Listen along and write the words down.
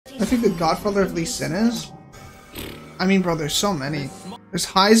I think the Godfather of Lee Sin is. I mean, bro, there's so many. There's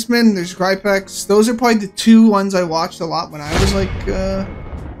Heisman, there's Gripex. Those are probably the two ones I watched a lot when I was like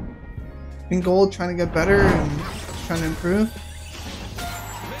in gold, trying to get better and trying to improve.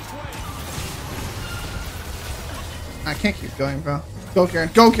 I can't keep going, bro. Go, Karen.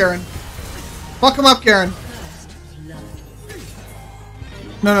 Go, Karen. Fuck him up, Karen.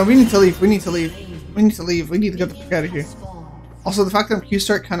 No, we need to leave. We need to leave. We need to leave. We need to get the fuck out of here. Also, the fact that I'm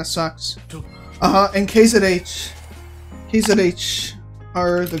Q-Start kind of sucks. And KZH. KZH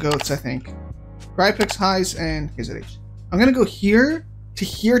are the goats, I think. Gripex, Highs, and KZH. I'm gonna go here to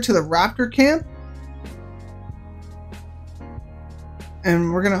the Raptor camp.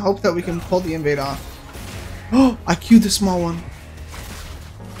 And we're gonna hope that we can pull the invade off. Oh, I queued the small one.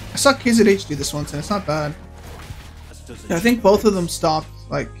 I saw KZH do this once and it's not bad. Yeah, I think both of them stopped.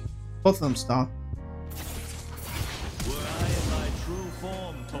 Like, both of them stopped. Were I in my true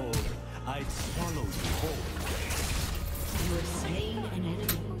form told, I'd swallow you whole. You have slain an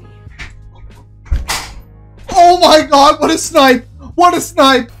enemy. Oh my god, what a snipe! What a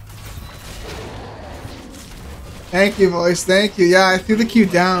snipe! Thank you, boys. Thank you. Yeah, I threw the Q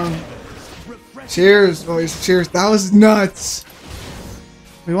down. Cheers, boys. Cheers. That was nuts.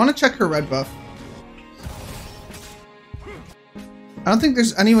 We want to check her red buff. I don't think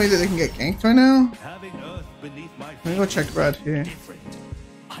there's any way that they can get ganked right now. Having earth beneath my Let me go check red here. different.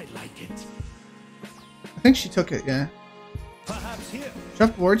 I like it. I think she took it, yeah. Perhaps here.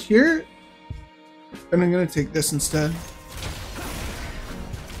 Drop ward here. And I'm gonna take this instead.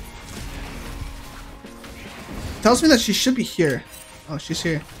 Tells me that she should be here. Oh, she's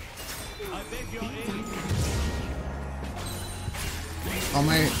here. I beg your aid. Oh,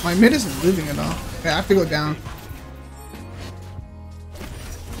 my mid isn't moving at all. Okay, I have to go down.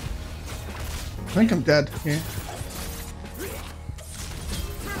 I think I'm dead here.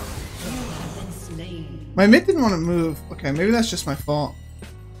 My mid didn't want to move. Okay, maybe that's just my fault.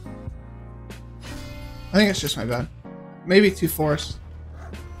 I think it's just my bad. Maybe too forced.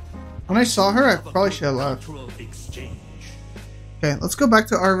 When I saw her, I probably should have left. Okay, let's go back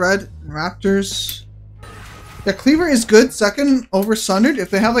to our red Raptors. Yeah, Cleaver is good second over Sundered if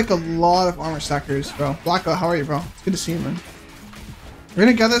they have like a lot of armor stackers, bro. Blackout, how are you, bro? It's good to see you, man. We're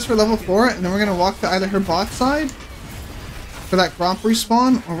gonna get this for level 4, and then we're gonna walk to either her bot side for that Gromp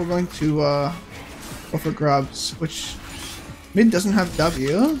respawn, or we're going to go for Grubs, which mid doesn't have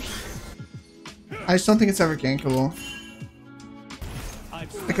W. I just don't think it's ever gankable.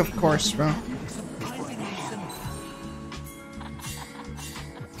 Like, of course, bro.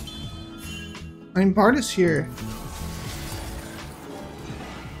 I mean, Bard is here.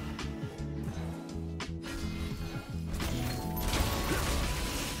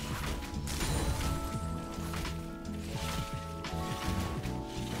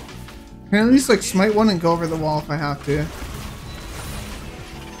 I can at least like smite one and go over the wall if I have to.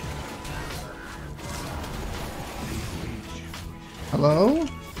 Hello?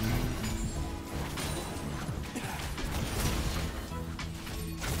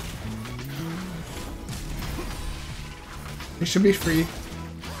 It should be free.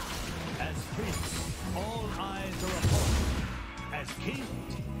 As prince, all eyes are upon you. As king,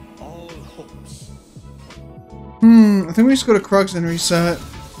 all hopes. I think we just go to Krugs and reset.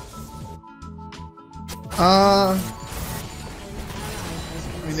 I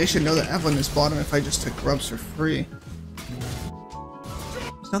mean, they should know that Evelyn is bottom if I just took Grubs for free.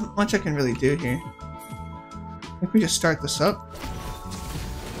 There's not much I can really do here. I think we just start this up.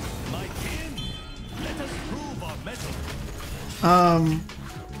 My kin, let us prove our mettle.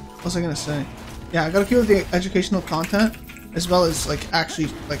 What was I gonna say? Yeah, I gotta keep up the educational content as well as like actually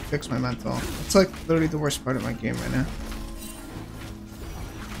like fix my mental. It's like literally the worst part of my game right now.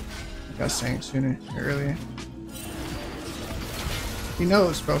 Like I was saying sooner or earlier. He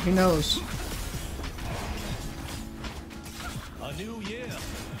knows, bro. He knows. A new year,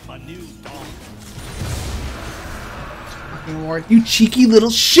 a new dawn. Fucking ward. You cheeky little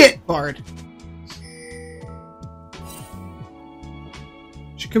shit, Bard.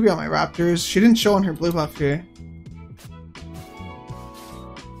 She could be on my Raptors. She didn't show on her blue buff here.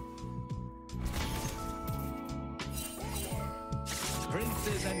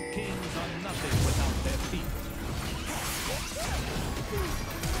 Princes and kings are nothing without their feet.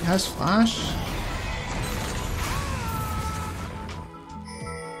 He has flash.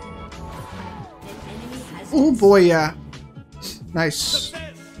 Oh boy, yeah. Nice.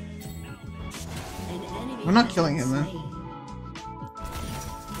 We're not killing him, man.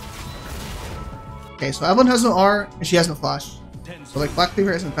 Okay, so Evelyn has no R, and she has no flash. So, like, Black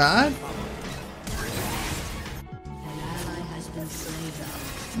Cleaver isn't bad. An ally has been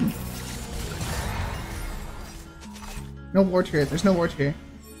slain. No ward here. There's no ward here.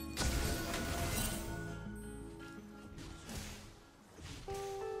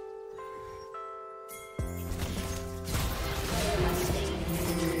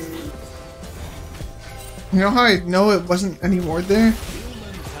 You know how I know it wasn't any ward there?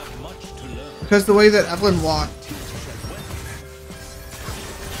 Because the way that Evelyn walked.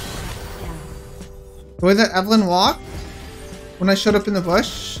 The way that Evelyn walked when I showed up in the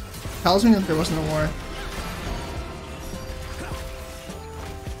bush tells me that there wasn't a ward.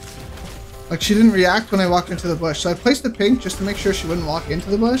 Like, she didn't react when I walked into the bush. So I placed the pink just to make sure she wouldn't walk into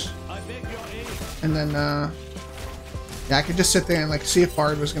the bush. And then, yeah, I could just sit there and, like, see if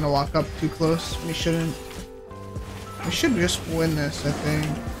Bard was gonna walk up too close when he shouldn't. We should just win this, I think.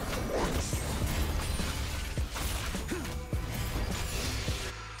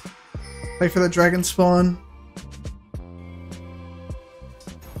 Wait for the dragon spawn.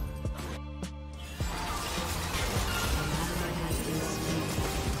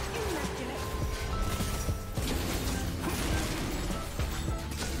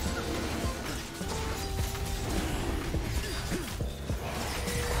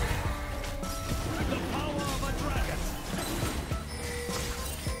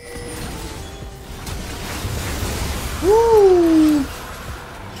 Woo!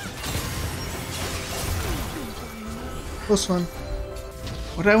 Close one.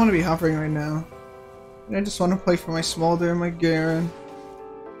 What do I want to be hovering right now? I just want to play for my Smolder and my Garen.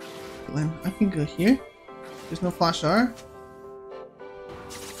 I can go here. There's no flash R.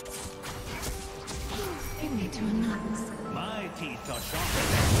 My teeth are sharp.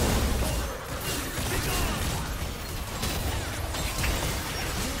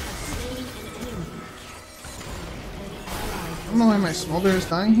 I don't know why my Smolder is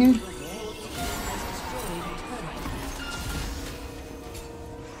dying here.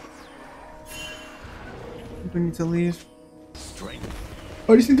 We need to leave.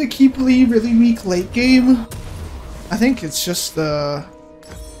 Oh, do you think they keep Lee really weak late game? I think it's just because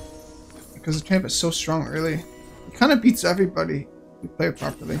the champ is so strong early. He kind of beats everybody who play it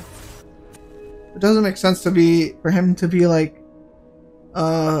properly. It doesn't make sense for him to be like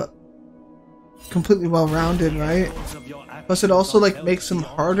completely well-rounded, right? Plus it also like makes him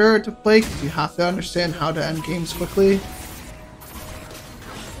harder to play because you have to understand how to end games quickly.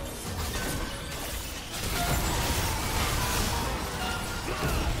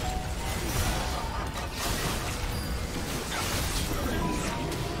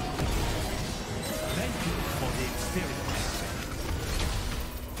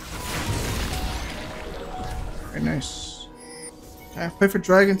 Very nice. I play for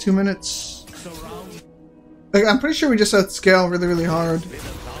Dragon 2 minutes. Like, I'm pretty sure we just outscale really hard.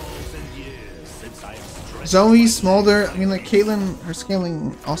 Zoe, Smolder, I mean like Caitlyn, her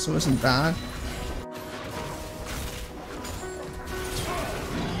scaling also isn't bad.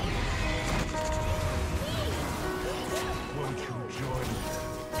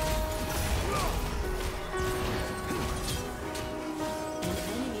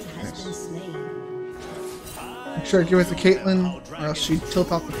 Make sure I give it to Caitlyn, or else she'd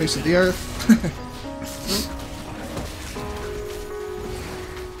tilt off the face of the earth.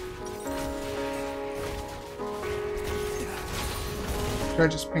 Sure,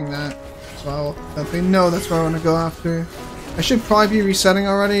 just ping that as well. That they know that's what I want to go after. I should probably be resetting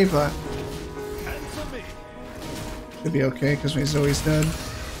already, but should be okay because my Zoe's dead.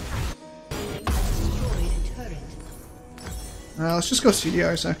 Let's just go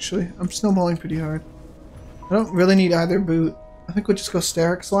CDRs actually. I'm snowballing pretty hard. I don't really need either boot. I think we'll just go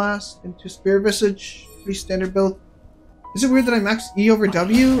Sterix last into Spear Visage. Pretty standard build. Is it weird that I maxed E over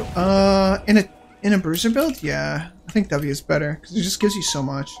W? In a Bruiser build? Yeah. I think W is better because it just gives you so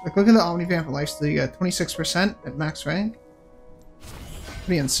much. Like, look at the Omnivamp lifesteal. You get 26% at max rank.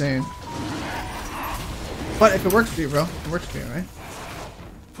 Pretty insane. But if it works for you, bro, it works for you, right?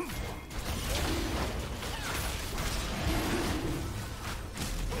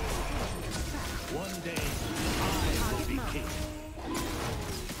 One day, I will be king.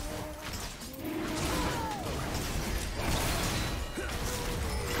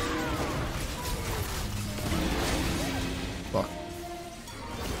 Fuck.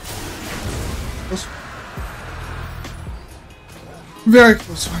 Close. Very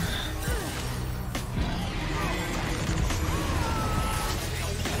close one.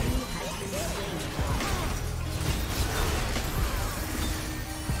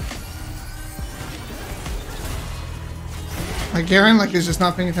 Like Garen, like, is just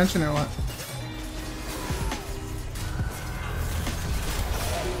not paying attention or what?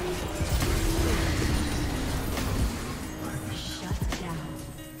 Shut down.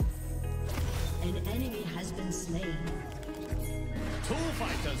 An enemy has been slain. Two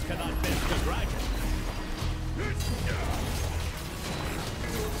fighters cannot best a dragon.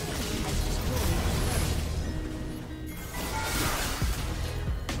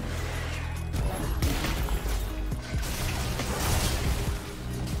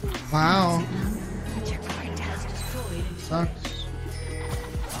 Wow. Your friend has destroyed. Sucks.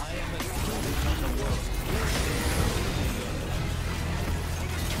 I am a student of the world.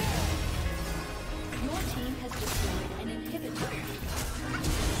 Your team has destroyed an inhibitor.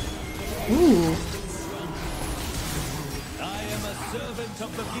 Ooh. I am a servant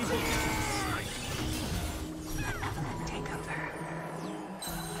of the people.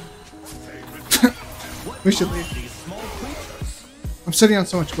 We should leave. These small creatures. I'm sitting on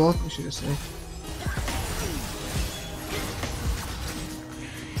so much gold. We should just leave.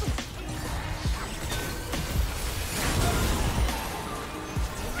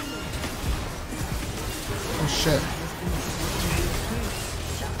 Oh shit.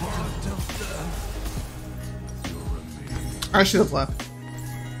 I should have left.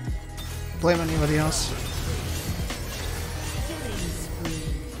 Blame anybody else.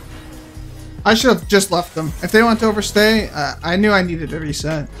 I should have just left them. If they want to overstay, I knew I needed a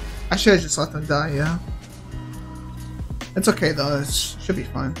reset. I should have just let them die, yeah. It's okay though, it should be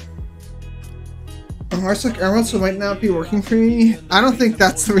fine. Heartsick Emeralds might not be working for me. I don't think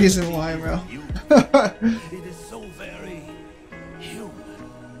that's the reason why, bro. It is so very human.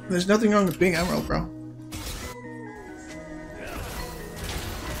 There's nothing wrong with being Emerald, bro.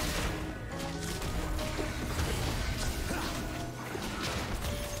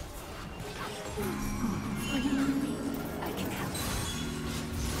 I can help.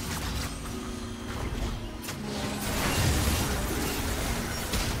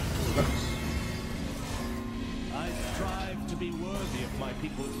 I strive to be worthy of my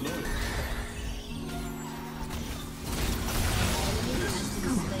people's loyalty.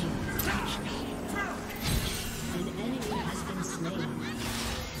 An enemy has been slain.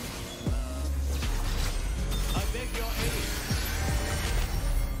 I beg your aid.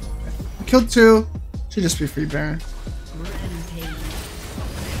 Killed two. Should just be free Baron. Rampage.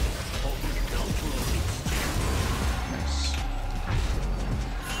 Nice.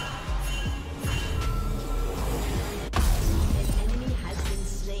 An enemy has been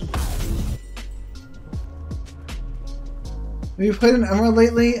slain. Have you played an Emerald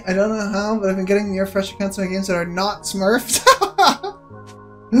lately? I don't know how, but I've been getting near fresh accounts on games that are not smurfed.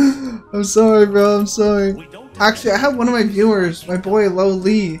 I'm sorry, bro. I'm sorry. We don't Actually, I have one of my viewers, my boy Lo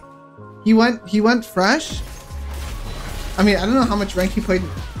Lee. He went fresh. I mean, I don't know how much rank he played in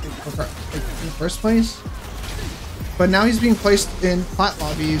the first place, but now he's being placed in plat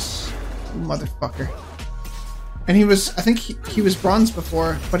lobbies, motherfucker. And he was, I think he was bronze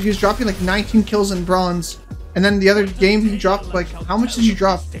before, but he was dropping like 19 kills in bronze. And then the other game he dropped like, how much did you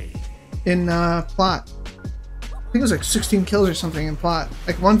drop in plat? I think it was like 16 kills or something in plat,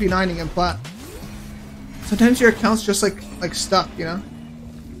 like 1v9ing in plat. Sometimes your account's just like stuck, you know?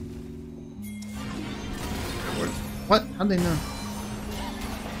 What? How'd they know?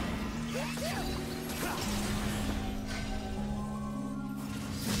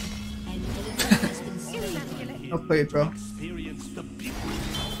 An enemy has been slain. Well played, bro. experience the beauty.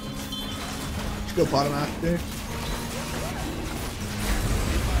 Should go bottom after.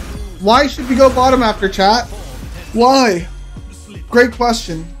 Why should we go bottom after, chat? Why? Great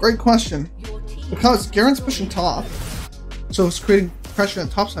question. Great question. Your team Because Garen's pushing top, so it's creating pressure on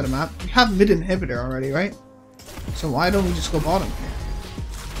the top side of the map. We have mid inhibitor already, right? So why don't we just go bottom here?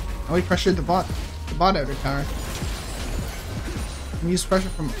 Now we pressured the bot outer tower. We use pressure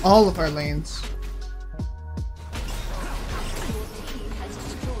from all of our lanes. has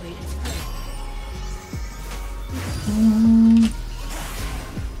destroyed its turret.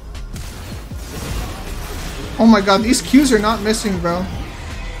 Oh my god, these Qs are not missing, bro.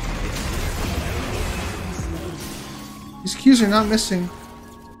 These Qs are not missing.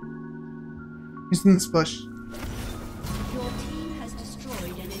 He's in this bush. Your team has destroyed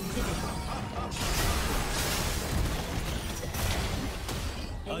an inhibitor.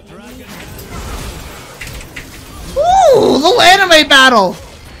 A dragon Ooh, little anime battle!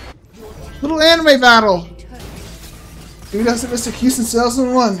 Little anime battle! Dude hasn't missed a Q since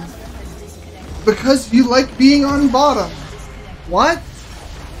 2001. Because you like being on bottom. What?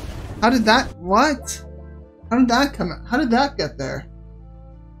 How did that? What? How did that come out? How did that get there?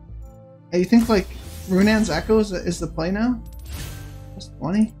 Hey, you think like Runan's Echo is the play now? That's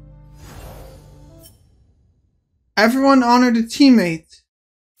funny. Everyone honored a teammate.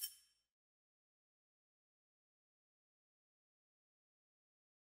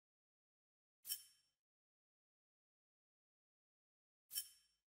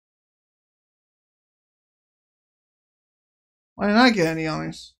 Why didn't I get any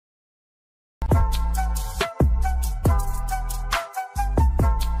honors?